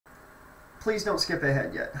please don't skip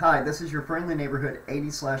ahead yet. Hi, this is your friendly neighborhood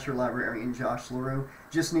 80s Slasher Librarian, Josh LaRue.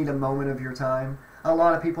 Just need a moment of your time. A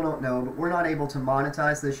lot of people don't know, but we're not able to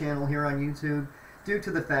monetize the channel here on YouTube due to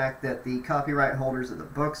the fact that the copyright holders of the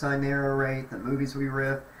books I narrate, the movies we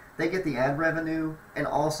riff, they get the ad revenue, and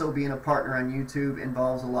also being a partner on YouTube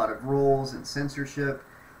involves a lot of rules and censorship,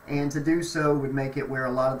 and to do so would make it where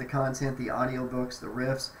a lot of the content, the audiobooks, the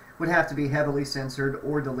riffs, would have to be heavily censored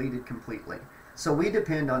or deleted completely. So we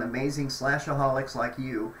depend on amazing slashaholics like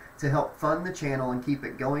you to help fund the channel and keep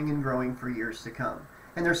it going and growing for years to come.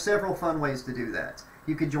 And there's several fun ways to do that.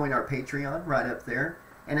 You could join our Patreon right up there,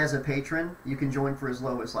 and as a patron, you can join for as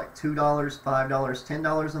low as like $2, $5,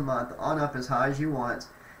 $10 a month, on up as high as you want,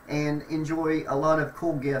 and enjoy a lot of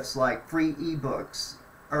cool gifts like free ebooks,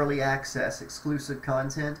 early access, exclusive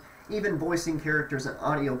content, even voicing characters and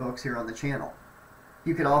audiobooks here on the channel.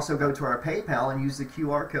 You could also go to our PayPal and use the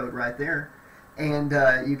QR code right there, and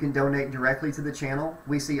you can donate directly to the channel.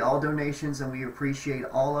 We see all donations and we appreciate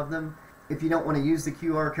all of them. If you don't want to use the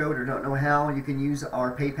QR code or don't know how, you can use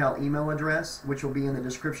our PayPal email address, which will be in the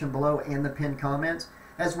description below and the pinned comment,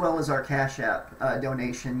 as well as our Cash App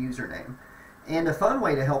donation username. And a fun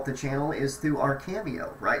way to help the channel is through our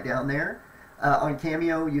Cameo, right down there. On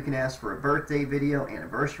Cameo, you can ask for a birthday video,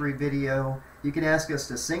 anniversary video. You can ask us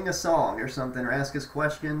to sing a song or something, or ask us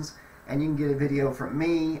questions, and you can get a video from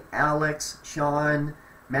me, Alex, Sean,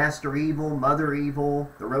 Master Evil, Mother Evil,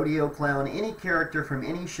 the Rodeo Clown, any character from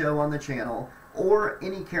any show on the channel, or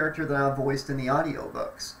any character that I've voiced in the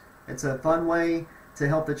audiobooks. It's a fun way to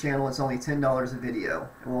help the channel. It's only $10 a video,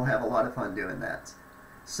 and we'll have a lot of fun doing that.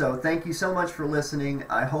 So thank you so much for listening.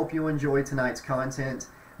 I hope you enjoyed tonight's content.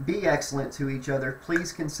 Be excellent to each other.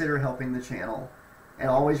 Please consider helping the channel. And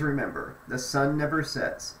always remember, the sun never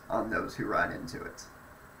sets on those who ride into it.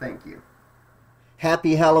 Thank you.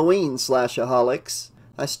 Happy Halloween, Slashaholics.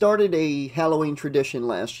 I started a Halloween tradition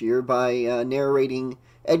last year by narrating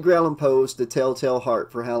Edgar Allan Poe's The Telltale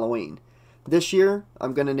Heart for Halloween. This year,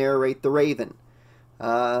 I'm going to narrate The Raven.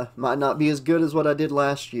 Might not be as good as what I did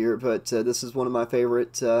last year, but this is one of my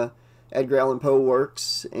favorite Edgar Allan Poe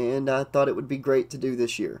works, and I thought it would be great to do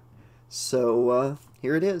this year. So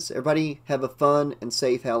here it is. Everybody have a fun and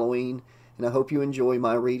safe Halloween, and I hope you enjoy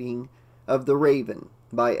my reading of The Raven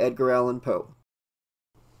by Edgar Allan Poe.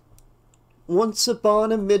 Once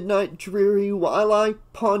upon a midnight dreary, while I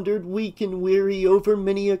pondered weak and weary over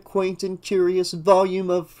many a quaint and curious volume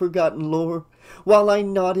of forgotten lore, while I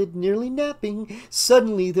nodded, nearly napping,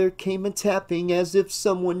 suddenly there came a tapping, as if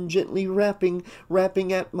someone gently rapping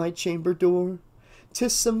at my chamber door.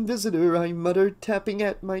 "'Tis some visitor," I muttered, tapping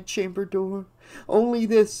at my chamber door. "Only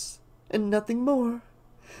this, and nothing more."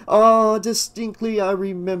 Ah, distinctly I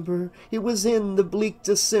remember, it was in the bleak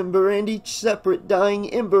December, and each separate dying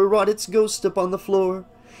ember wrought its ghost upon the floor.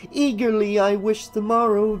 Eagerly I wished the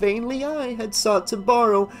morrow, vainly I had sought to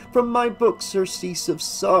borrow from my book surcease of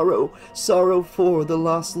sorrow, sorrow for the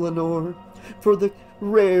lost Lenore, for the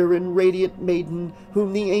rare and radiant maiden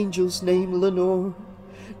whom the angels name Lenore,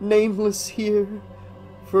 nameless here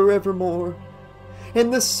forevermore.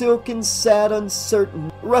 And the silken, sad,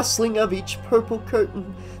 uncertain rustling of each purple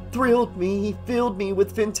curtain thrilled me, filled me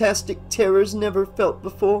with fantastic terrors never felt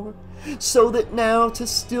before, so that now, to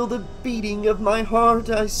still the beating of my heart,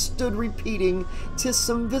 I stood repeating, "'Tis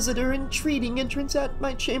some visitor entreating entrance at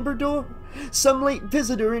my chamber door, some late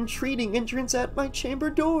visitor entreating entrance at my chamber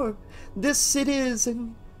door. This it is,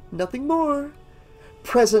 and nothing more."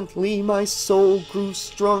 Presently my soul grew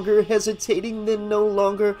stronger, hesitating then no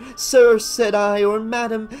longer. "Sir," said I, "or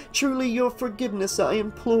madam, truly your forgiveness I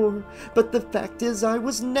implore. But the fact is I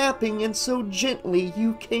was napping, and so gently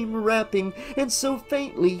you came rapping, and so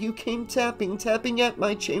faintly you came tapping, tapping at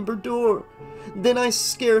my chamber door. Then I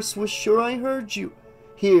scarce was sure I heard you.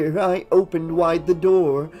 Here I opened wide the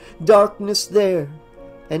door. Darkness there,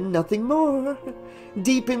 and nothing more.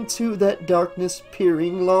 Deep into that darkness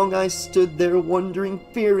peering, long I stood there wondering,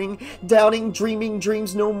 fearing, doubting, dreaming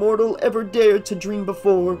dreams no mortal ever dared to dream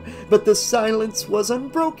before. But the silence was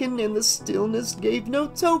unbroken, and the stillness gave no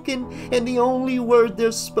token, and the only word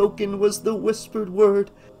there spoken was the whispered word,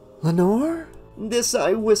 'Lenore?' This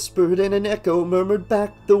I whispered, and an echo murmured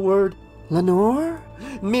back the word, 'Lenore?'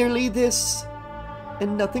 Merely this,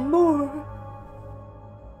 and nothing more."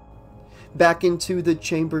 Back into the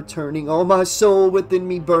chamber turning, all my soul within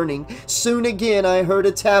me burning, soon again I heard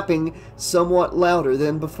a tapping, somewhat louder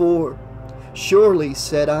than before. "Surely,"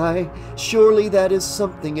 said I, "surely that is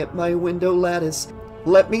something at my window lattice.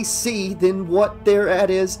 Let me see, then, what thereat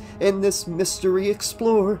is, and this mystery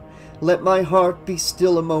explore. Let my heart be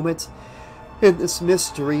still a moment, and this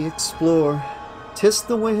mystery explore. 'Tis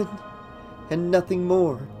the wind, and nothing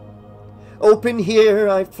more." Open here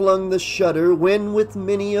I flung the shutter, when with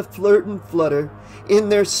many a flirt and flutter, in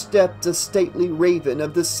there stepped a stately raven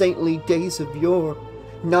of the saintly days of yore.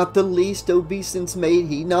 Not the least obeisance made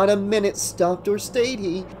he, not a minute stopped or stayed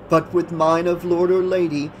he, but with mine of lord or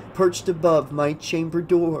lady, perched above my chamber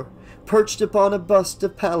door, perched upon a bust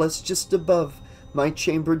of Pallas just above my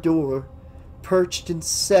chamber door, perched and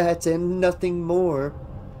sat and nothing more.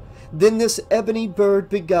 Then this ebony bird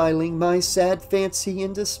beguiling my sad fancy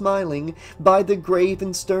into smiling, by the grave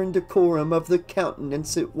and stern decorum of the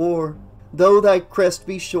countenance it wore. Though thy crest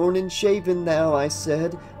be shorn and shaven, thou, I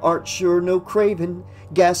said, art sure no craven,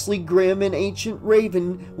 ghastly grim and ancient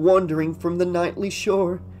raven, wandering from the nightly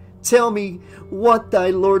shore. Tell me what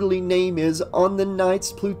thy lordly name is on the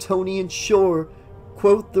night's Plutonian shore.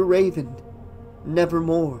 Quoth the raven,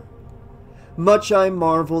 nevermore. Much I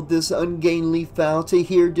marveled this ungainly fowl to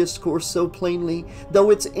hear discourse so plainly, though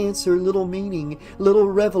its answer little meaning, little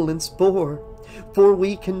relevance bore. For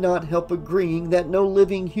we cannot help agreeing that no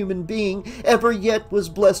living human being ever yet was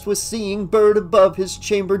blessed with seeing bird above his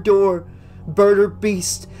chamber door, bird or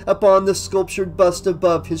beast upon the sculptured bust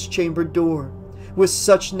above his chamber door, with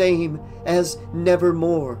such name as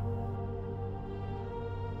Nevermore.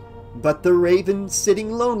 But the raven,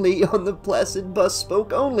 sitting lonely on the placid bust,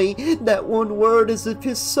 spoke only that one word, as if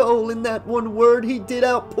his soul in that one word he did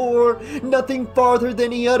outpour. Nothing farther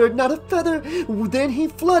than he uttered, not a feather then he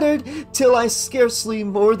fluttered, till I scarcely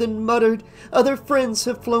more than muttered, other friends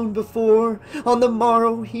have flown before, on the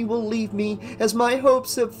morrow he will leave me, as my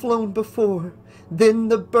hopes have flown before. Then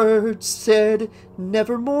the bird said,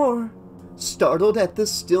 nevermore. Startled at the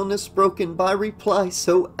stillness broken by reply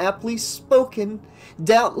so aptly spoken,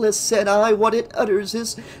 doubtless, said I, what it utters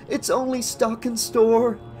is its only stock and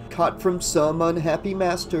store, caught from some unhappy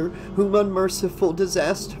master, whom unmerciful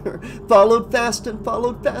disaster followed fast and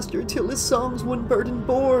followed faster, till his songs one burden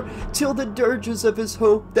bore, till the dirges of his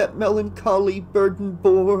hope that melancholy burden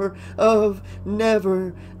bore, of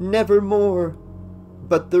never, nevermore.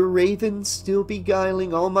 But the raven, still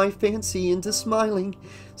beguiling all my fancy into smiling,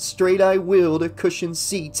 straight I willed a cushioned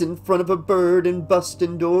seat in front of a bird and bust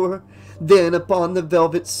and door. Then upon the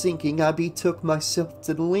velvet sinking, I betook myself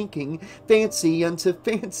to linking fancy unto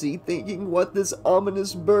fancy, thinking what this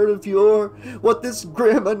ominous bird of yore, what this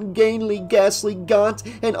grim, ungainly, ghastly, gaunt,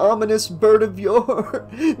 and ominous bird of yore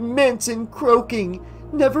meant in croaking,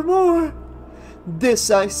 nevermore. This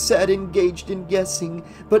I sat engaged in guessing,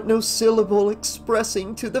 but no syllable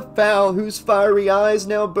expressing to the fowl whose fiery eyes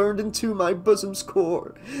now burned into my bosom's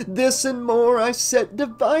core. This and more I sat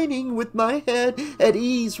divining, with my head at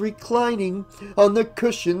ease reclining on the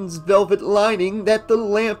cushion's velvet lining that the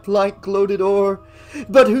lamplight gloated o'er,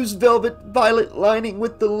 but whose velvet violet lining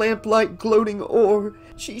with the lamplight gloating o'er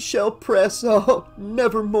she shall press, oh,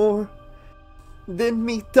 nevermore. Then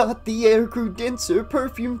methought the air grew denser,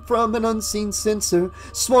 perfumed from an unseen censer,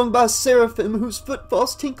 swung by seraphim whose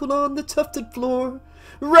footfalls tinkled on the tufted floor.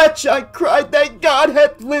 Wretch, I cried, that God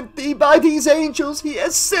hath lent thee, by these angels he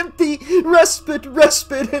has sent thee, respite,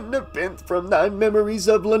 respite, and nepenthe from thy memories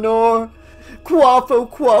of Lenore. Quaff, oh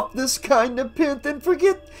quaff, this kind nepenthe, and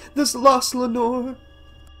forget this lost Lenore.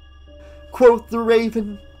 Quoth the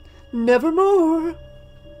raven, nevermore.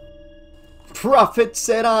 Prophet,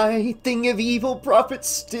 said I, thing of evil, prophet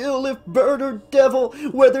still, if bird or devil,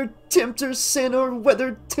 whether tempter sin or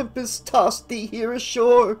whether tempest tossed thee here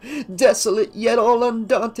ashore, desolate yet all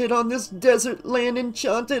undaunted, on this desert land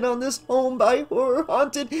enchanted, on this home by horror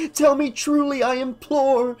haunted, tell me truly, I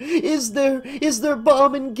implore, is there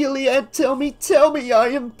balm in Gilead? Tell me, I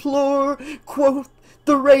implore. Quoth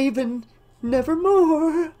the raven,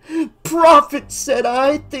 nevermore. Prophet, said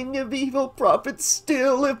I, thing of evil, prophet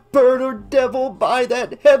still, if bird or devil, by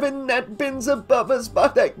that heaven that bends above us, by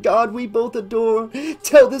that God we both adore,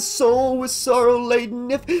 tell this soul with sorrow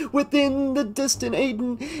laden, if within the distant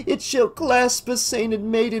Aden it shall clasp a sainted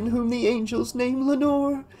maiden whom the angels name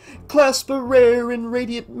Lenore, clasp a rare and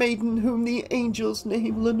radiant maiden whom the angels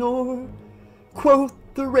name Lenore. Quoth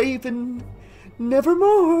the raven,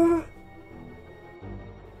 nevermore.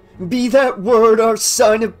 Be that word our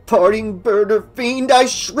sign of parting, bird or fiend, I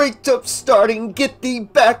shrieked up starting, get thee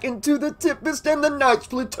back into the tempest and the night's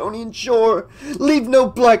Plutonian shore. Leave no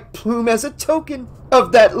black plume as a token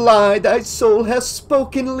of that lie thy soul has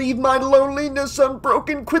spoken. Leave my loneliness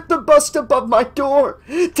unbroken, quit the bust above my door.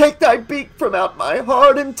 Take thy beak from out my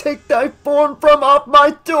heart, and take thy form from off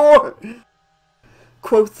my door.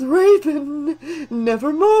 Quoth the raven,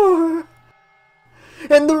 nevermore.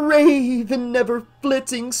 And the raven, never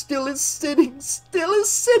flitting, still is sitting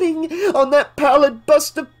on that pallid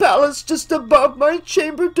bust of Pallas just above my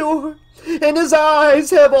chamber door. And his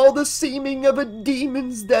eyes have all the seeming of a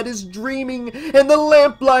demon's that is dreaming, and the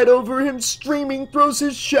lamplight over him streaming throws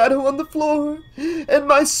his shadow on the floor. And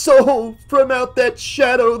my soul from out that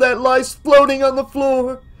shadow that lies floating on the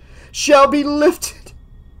floor shall be lifted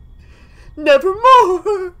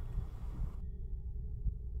nevermore.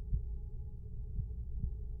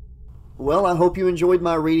 Well, I hope you enjoyed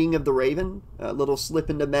my reading of The Raven. A little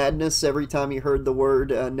slip into madness every time you heard the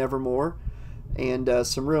word nevermore. And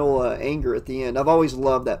some real anger at the end. I've always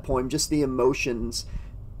loved that poem, just the emotions,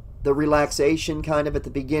 the relaxation kind of at the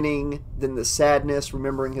beginning, then the sadness,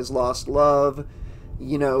 remembering his lost love,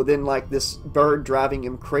 you know, then like this bird driving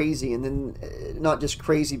him crazy, and then not just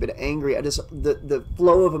crazy but angry. The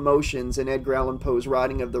flow of emotions in Edgar Allan Poe's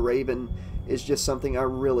writing of The Raven is just something I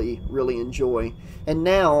really, really enjoy. And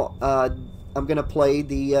now I'm going to play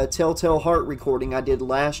the Telltale Heart recording I did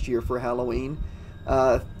last year for Halloween.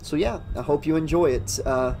 So yeah, I hope you enjoy it.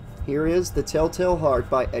 Here is The Telltale Heart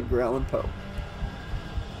by Edgar Allan Poe.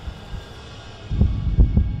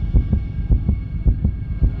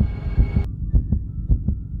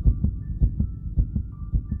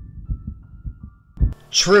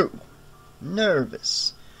 True.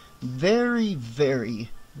 Nervous. Very, very,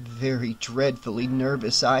 very dreadfully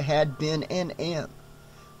nervous I had been and am.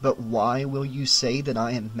 But why will you say that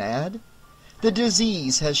I am mad? The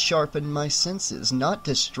disease has sharpened my senses, not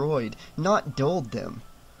destroyed, not dulled them.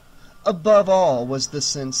 Above all was the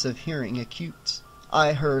sense of hearing acute.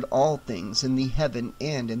 I heard all things in the heaven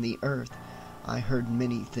and in the earth. I heard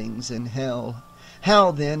many things in hell.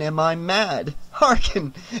 How then am I mad?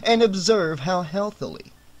 Hearken, and observe how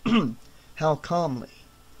healthily, how calmly,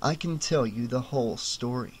 I can tell you the whole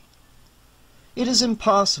story. It is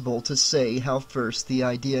impossible to say how first the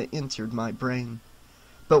idea entered my brain.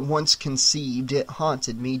 But once conceived, it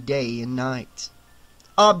haunted me day and night.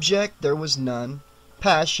 Object there was none.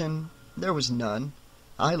 Passion there was none.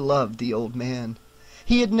 I loved the old man.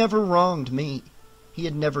 He had never wronged me. He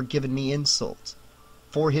had never given me insult.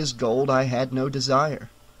 For his gold I had no desire.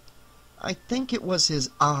 I think it was his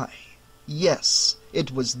eye. Yes,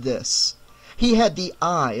 it was this. He had the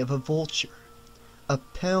eye of a vulture. A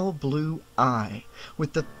pale blue eye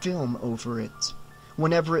with a film over it.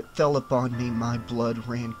 Whenever it fell upon me, my blood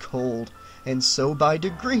ran cold, and so by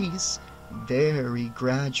degrees, very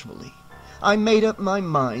gradually, I made up my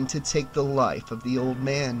mind to take the life of the old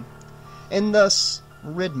man, and thus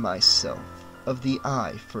rid myself of the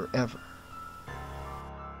eye forever.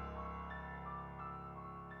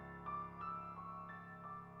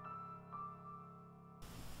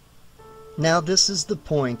 Now this is the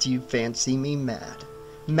point you fancy me mad.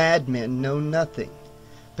 Madmen know nothing.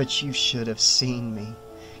 But you should have seen me.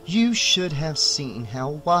 You should have seen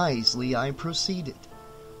how wisely I proceeded.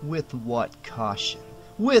 With what caution,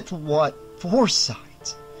 with what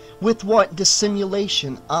foresight, with what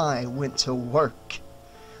dissimulation I went to work.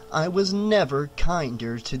 I was never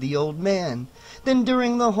kinder to the old man than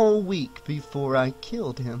during the whole week before I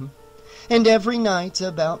killed him. And every night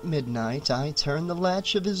about midnight I turned the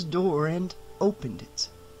latch of his door and opened it.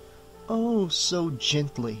 Oh, so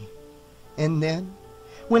gently. And then,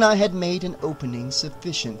 when I had made an opening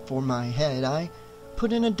sufficient for my head, I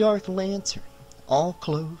put in a dark lantern, all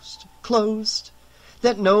closed,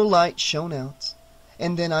 that no light shone out,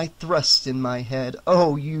 and then I thrust in my head.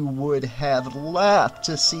 Oh, you would have laughed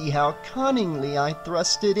to see how cunningly I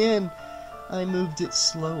thrust it in. I moved it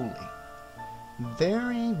slowly,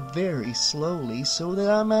 very, very slowly, so that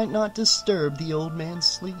I might not disturb the old man's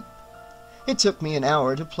sleep. It took me an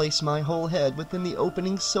hour to place my whole head within the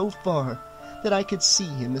opening so far that I could see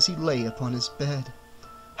him as he lay upon his bed.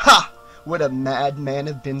 Ha! Would a madman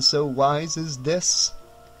have been so wise as this?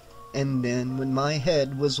 And then, when my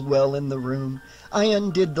head was well in the room, I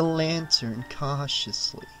undid the lantern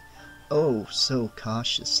cautiously. Oh, so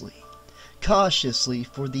cautiously. Cautiously,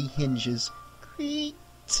 for the hinges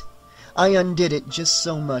creaked. I undid it just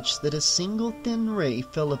so much that a single thin ray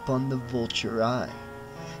fell upon the vulture eye.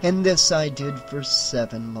 And this I did for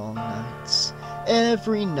 7 long nights,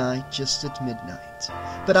 every night just at midnight.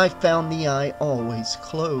 But I found the eye always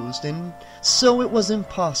closed, and so it was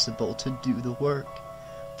impossible to do the work.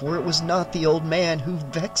 For it was not the old man who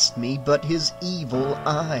vexed me, but his evil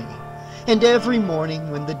eye. And every morning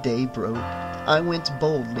when the day broke, I went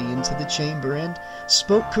boldly into the chamber and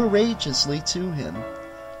spoke courageously to him,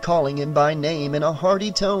 calling him by name in a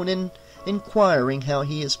hearty tone and inquiring how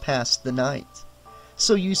he has passed the night.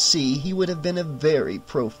 So you see, he would have been a very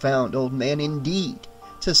profound old man indeed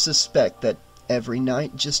to suspect that every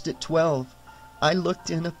night just at 12 I looked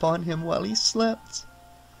in upon him while he slept.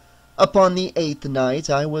 Upon the 8th night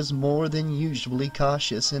I was more than usually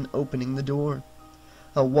cautious in opening the door.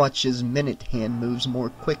 A watch's minute hand moves more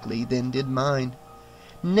quickly than did mine.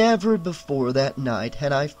 Never before that night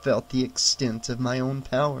had I felt the extent of my own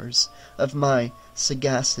powers, of my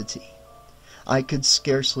sagacity. I could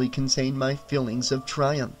scarcely contain my feelings of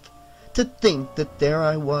triumph. To think that there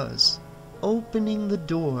I was, opening the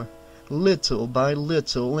door, little by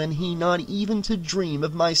little, and he not even to dream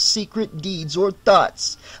of my secret deeds or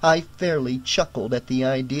thoughts. I fairly chuckled at the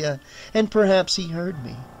idea, and perhaps he heard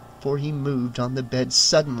me, for he moved on the bed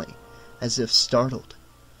suddenly, as if startled.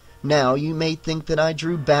 Now you may think that I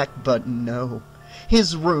drew back, but no.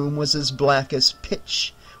 His room was as black as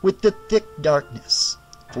pitch, with the thick darkness,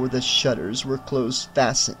 for the shutters were close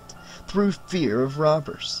fastened, through fear of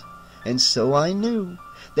robbers, and so I knew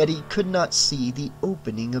that he could not see the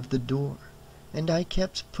opening of the door, and I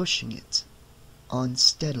kept pushing it on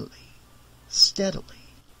steadily, steadily.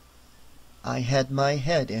 I had my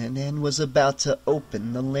head in and was about to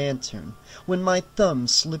open the lantern when my thumb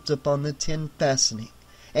slipped upon the tin fastening,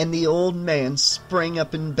 and the old man sprang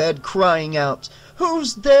up in bed crying out,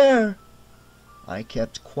 "Who's there?" I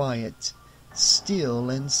kept quiet, still,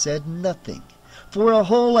 and said nothing. For a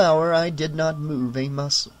whole hour I did not move a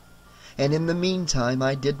muscle, and in the meantime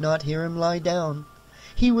I did not hear him lie down.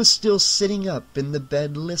 He was still sitting up in the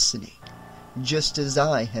bed listening, just as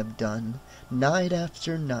I have done, night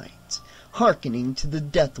after night, hearkening to the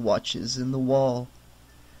death watches in the wall.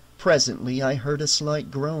 Presently I heard a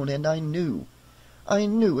slight groan, and I knew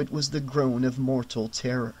it was the groan of mortal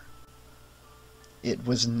terror. It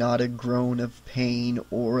was not a groan of pain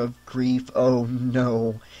or of grief. Oh,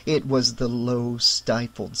 no! It was the low,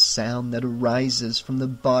 stifled sound that arises from the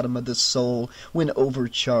bottom of the soul when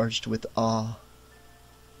overcharged with awe.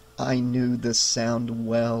 I knew the sound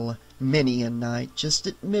well. Many a night, just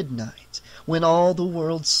at midnight, when all the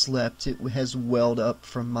world slept, it has welled up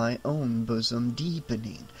from my own bosom,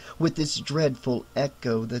 deepening with its dreadful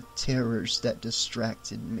echo the terrors that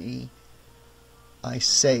distracted me. I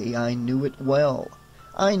say I knew it well.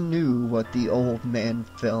 I knew what the old man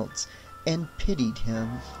felt, and pitied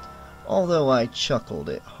him, although I chuckled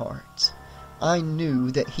at heart. I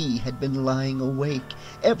knew that he had been lying awake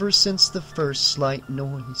ever since the first slight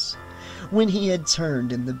noise, when he had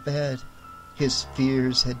turned in the bed. His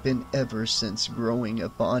fears had been ever since growing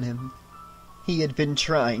upon him. He had been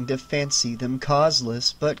trying to fancy them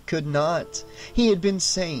causeless, but could not. He had been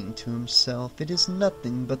saying to himself, "It is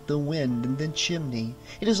nothing but the wind in the chimney.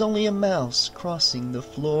 It is only a mouse crossing the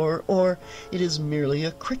floor, or it is merely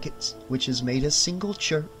a cricket which has made a single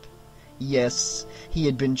chirp." Yes, he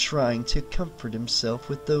had been trying to comfort himself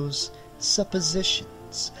with those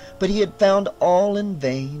suppositions, but he had found all in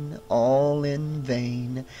vain,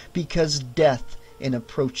 because death, in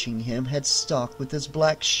approaching him, had stalked with his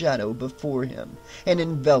black shadow before him, and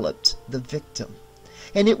enveloped the victim.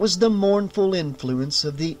 And it was the mournful influence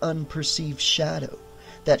of the unperceived shadow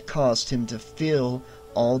that caused him to feel,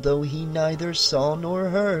 although he neither saw nor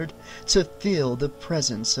heard, to feel the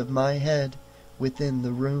presence of my head within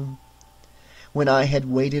the room. When I had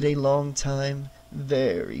waited a long time,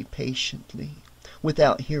 very patiently,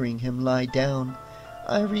 without hearing him lie down,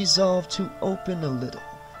 I resolved to open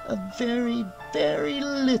a very, very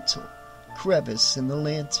little crevice in the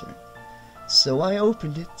lantern. So I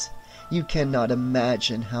opened it. You cannot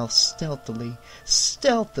imagine how stealthily,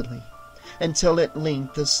 until at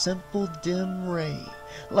length a simple dim ray,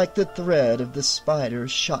 like the thread of the spider,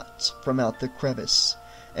 shot from out the crevice,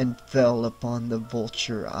 and fell upon the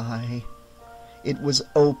vulture eye. It was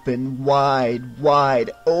open,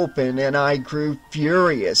 wide open, and I grew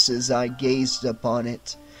furious as I gazed upon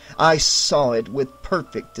it. I saw it with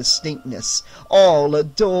perfect distinctness, all a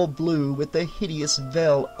dull blue, with a hideous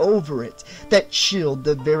veil over it that chilled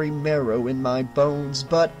the very marrow in my bones,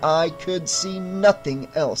 but I could see nothing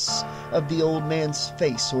else of the old man's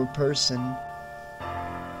face or person,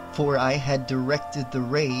 for I had directed the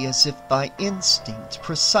ray as if by instinct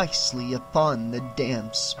precisely upon the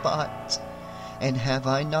damned spot. And have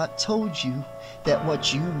I not told you that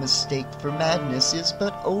what you mistake for madness is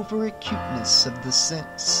but over-acuteness of the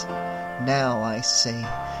sense? Now, I say,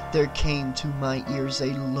 there came to my ears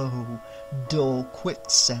a low, dull, quick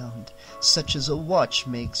sound, such as a watch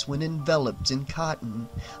makes when enveloped in cotton.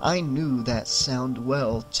 I knew that sound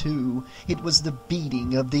well, too. It was the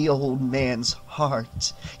beating of the old man's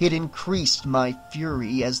heart. It increased my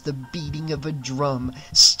fury as the beating of a drum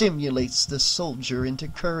stimulates the soldier into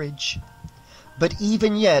courage. But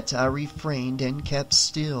even yet I refrained and kept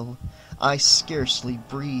still. I scarcely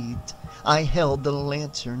breathed. I held the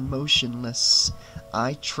lantern motionless.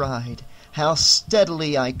 I tried how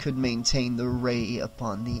steadily I could maintain the ray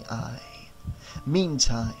upon the eye.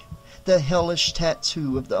 Meantime, the hellish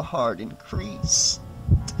tattoo of the heart increased.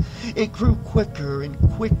 It grew quicker and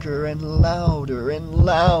quicker and louder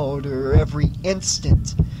every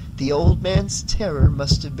instant. The old man's terror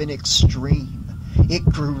must have been extreme. It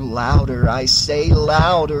grew louder, I say,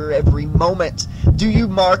 louder every moment. Do you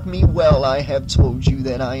mark me well? I have told you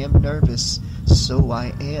that I am nervous. So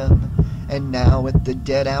I am. And now at the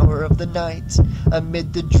dead hour of the night,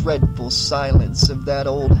 amid the dreadful silence of that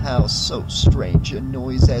old house, so strange a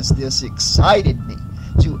noise as this excited me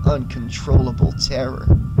to uncontrollable terror.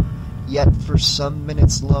 Yet for some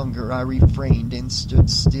minutes longer I refrained and stood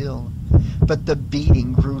still. But the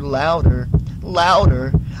beating grew louder.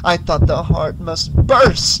 I thought the heart must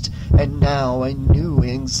burst, and now a new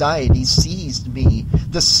anxiety seized me.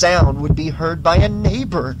 The sound would be heard by a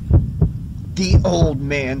neighbor. The old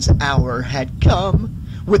man's hour had come.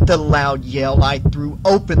 With a loud yell, I threw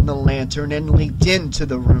open the lantern and leaped into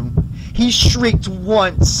the room. He shrieked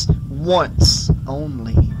once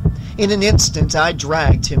only. In an instant, I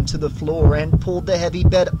dragged him to the floor and pulled the heavy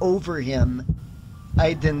bed over him.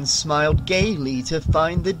 I then smiled gaily to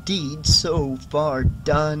find the deed so far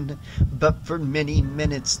done, but for many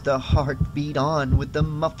minutes the heart beat on with the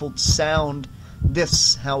muffled sound.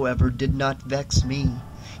 This, however, did not vex me.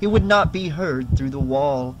 It would not be heard through the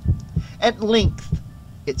wall. At length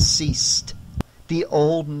it ceased. The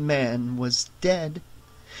old man was dead.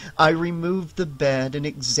 I removed the bed and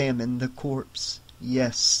examined the corpse.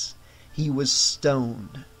 Yes, he was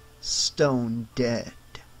stone dead.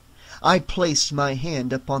 I placed my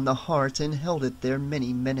hand upon the heart and held it there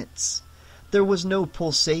many minutes. There was no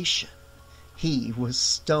pulsation. He was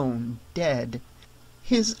stone dead.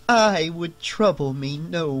 His eye would trouble me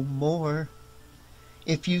no more.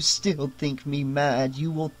 If you still think me mad, you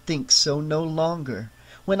will think so no longer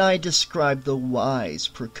when I describe the wise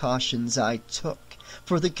precautions I took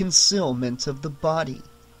for the concealment of the body.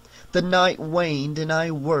 The night waned, and I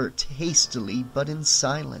worked hastily but in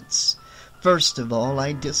silence. First of all,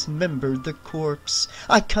 I dismembered the corpse.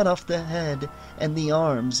 I cut off the head and the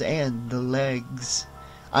arms and the legs.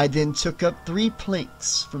 I then took up 3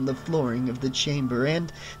 planks from the flooring of the chamber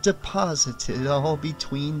and deposited all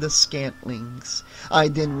between the scantlings. I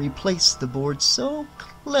then replaced the board so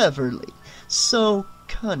cleverly, so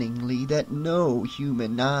cunningly, that no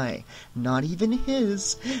human eye, not even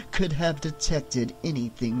his, could have detected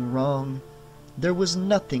anything wrong. There was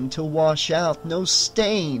nothing to wash out, no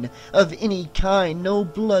stain of any kind, no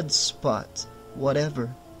blood spot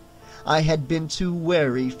whatever. I had been too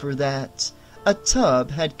wary for that. A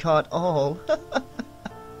tub had caught all.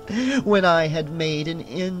 When I had made an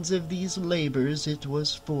end of these labors, it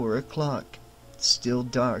was 4 o'clock, still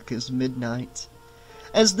dark as midnight.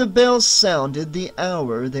 As the bells sounded the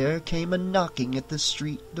hour, there came a knocking at the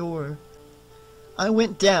street door. I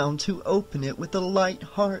went down to open it with a light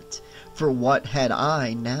heart, for what had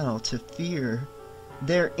I now to fear?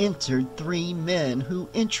 There entered 3 men who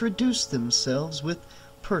introduced themselves with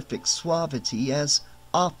perfect suavity as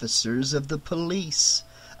officers of the police.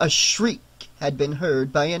 A shriek had been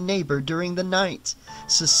heard by a neighbor during the night.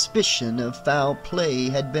 Suspicion of foul play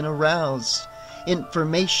had been aroused.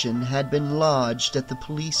 Information had been lodged at the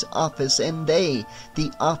police office, and they,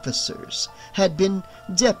 the officers, had been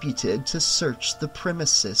deputed to search the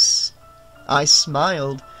premises. I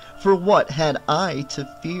smiled, for what had I to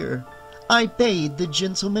fear? I bade the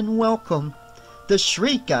gentleman welcome. The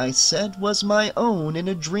shriek, I said, was my own in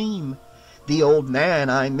a dream. The old man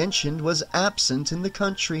I mentioned was absent in the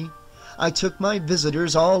country. I took my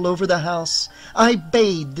visitors all over the house. I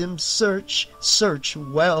bade them search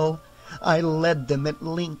well. I led them at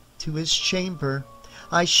length to his chamber.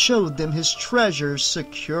 I showed them his treasure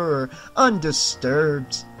secure,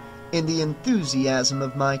 undisturbed. In the enthusiasm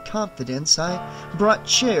of my confidence, I brought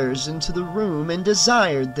chairs into the room and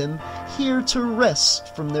desired them here to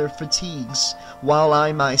rest from their fatigues, while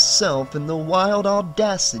I myself, in the wild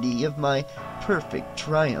audacity of my perfect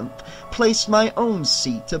triumph, placed my own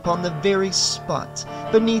seat upon the very spot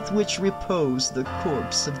beneath which reposed the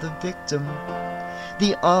corpse of the victim.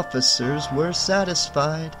 The officers were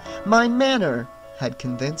satisfied. My manner had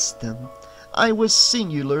convinced them. I was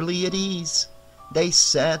singularly at ease. They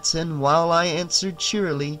sat, and while I answered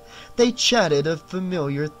cheerily, they chatted of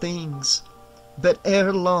familiar things. But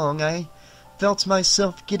ere long I felt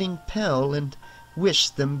myself getting pale, and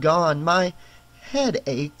wished them gone. My head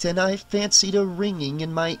ached, and I fancied a ringing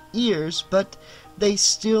in my ears, but they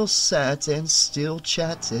still sat and still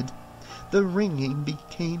chatted. The ringing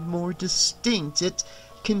became more distinct. It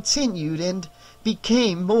continued and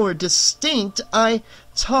became more distinct. I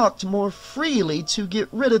talked more freely to get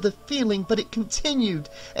rid of the feeling, but it continued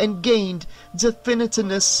and gained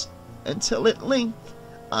definitiveness until at length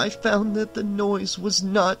I found that the noise was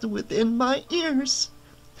not within my ears.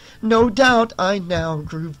 No doubt I now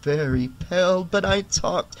grew very pale, but I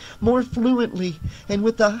talked more fluently and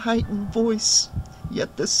with a heightened voice.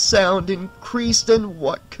 Yet the sound increased, and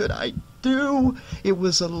what could I do? It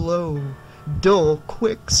was a low, dull,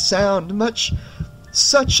 quick sound,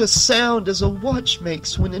 such a sound as a watch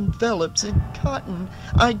makes when enveloped in cotton.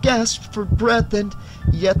 I gasped for breath, and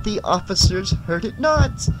yet the officers heard it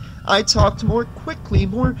not. I talked more quickly,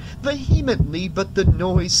 more vehemently, but the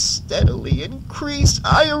noise steadily increased.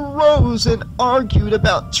 I arose and argued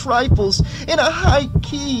about trifles in a high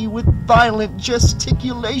key with violent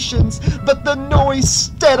gesticulations, but the noise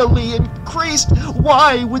steadily increased.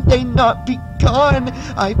 Why would they not be gone?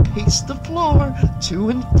 I paced the floor to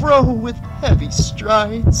and fro with heavy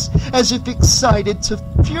strides, as if excited to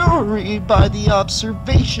fury by the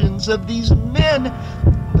observations of these men.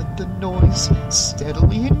 But the noise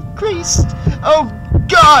steadily increased. Oh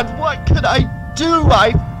God, what could I do?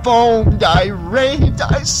 I foamed, I raved,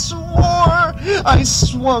 I swore. I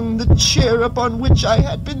swung the chair upon which I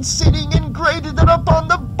had been sitting and grated it upon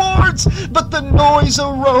the boards, but the noise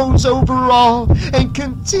arose over all and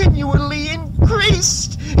continually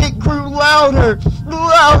increased. It grew louder,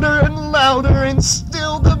 louder and louder, and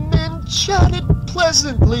still the men chatted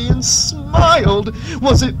pleasantly and smiled.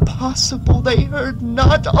 Was it possible they heard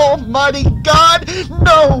not? Almighty God!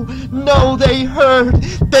 No, no, they heard.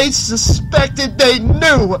 They suspected. They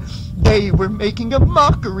knew. They were making a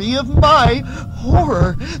mockery of my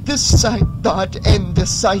horror. This I thought, and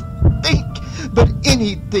this I think. But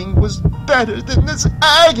anything was better than this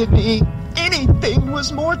agony. Anything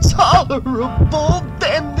was more tolerable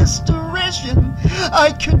than this derision.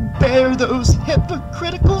 I could bear those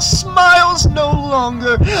hypocritical smiles no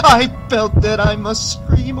longer. I felt that I must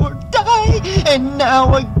scream or die. And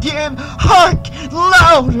now again, hark!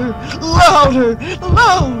 Louder, louder,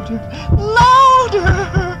 louder,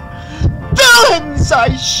 louder! Villains!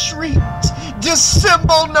 I shrieked.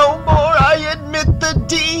 Dissemble no more. I admit the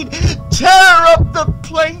deed. Tear up the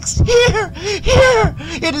planks. Here, here!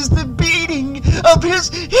 It is the beating of his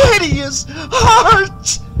hideous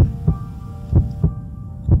heart!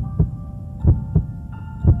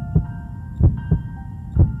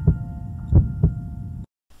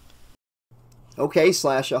 Okay,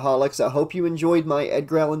 Slashaholics, I hope you enjoyed my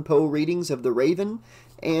Edgar Allan Poe readings of The Raven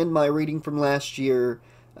and my reading from last year,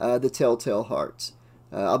 The Telltale Heart.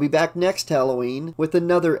 I'll be back next Halloween with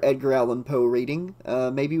another Edgar Allan Poe reading.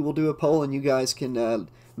 Maybe we'll do a poll and you guys can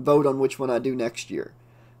vote on which one I do next year.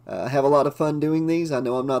 I have a lot of fun doing these. I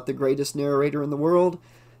know I'm not the greatest narrator in the world.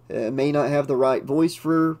 May not have the right voice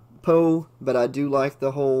for Poe, but I do like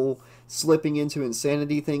the whole slipping into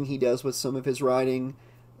insanity thing he does with some of his writing,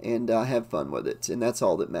 and I have fun with it, and that's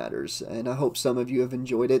all that matters. And I hope some of you have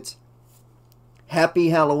enjoyed it. Happy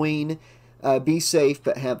Halloween. Be safe,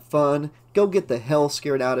 but have fun. Go get the hell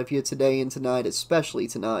scared out of you today and tonight, especially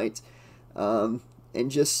tonight. And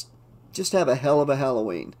just have a hell of a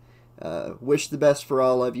Halloween. Wish the best for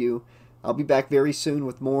all of you. I'll be back very soon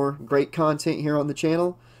with more great content here on the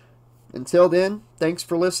channel. Until then, thanks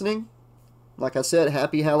for listening. Like I said,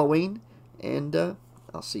 happy Halloween, and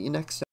I'll see you next time.